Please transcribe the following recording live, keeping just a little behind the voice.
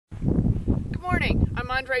morning. I'm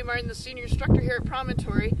Andree Martin, the senior instructor here at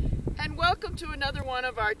Promontory, and welcome to another one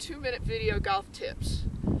of our 2-minute video golf tips.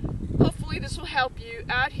 Hopefully this will help you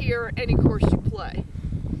out here or any course you play.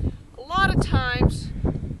 A lot of times,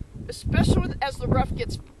 especially as the rough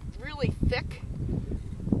gets really thick,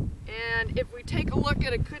 and if we take a look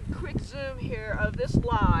at a good quick zoom here of this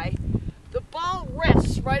lie, the ball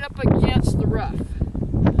rests right up against the rough,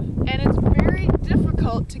 and it's very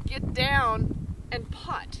difficult to get down and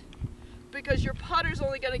putt because your putter's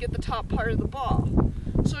only going to get the top part of the ball.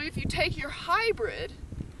 So if you take your hybrid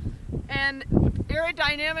and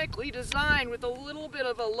aerodynamically design with a little bit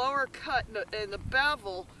of a lower cut and the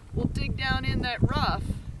bevel will dig down in that rough,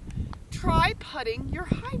 try putting your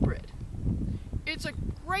hybrid. It's a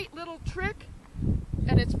great little trick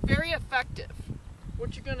and it's very effective.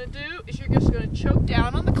 What you're going to do is you're just going to choke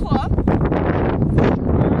down on the club, let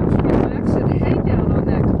your arms relax and hang down on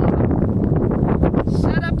that club,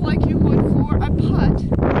 set up like you would for a putt,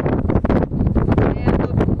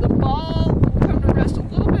 and the ball will come to rest a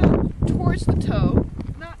little bit towards the toe,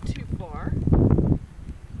 not too far,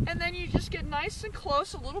 and then you just get nice and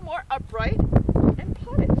close, a little more upright, and